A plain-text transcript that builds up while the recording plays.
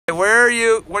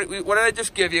you? What did I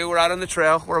just give you? We're out on the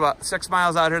trail. We're about 6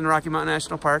 miles out here in the Rocky Mountain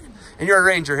National Park. And you're a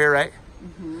ranger here, right?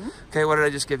 Mm-hmm. Okay, what did I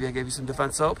just give you? I gave you some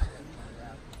defense soap.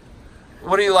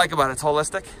 What do you like about it? It's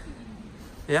holistic?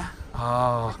 Yeah?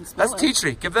 Oh, that's tea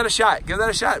tree. Give that a shot. Give that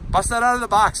a shot. Bust that out of the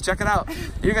box. Check it out.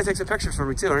 You're going to take some pictures for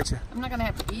me too, aren't you? I'm not going to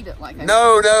have to eat it like I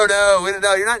No,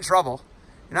 you're not in trouble.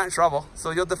 You're not in trouble.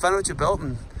 So you'll defend what you built,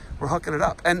 and we're hooking it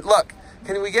up. And look,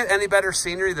 can we get any better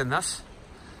scenery than this?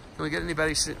 Can we get any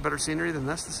better scenery than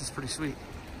this? This is pretty sweet.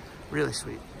 Really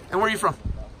sweet. And where are you from?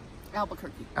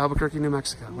 Albuquerque. Albuquerque, New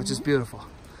Mexico, which is beautiful.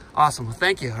 Awesome. Well,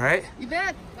 thank you, all right? You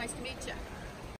bet. Nice to meet you.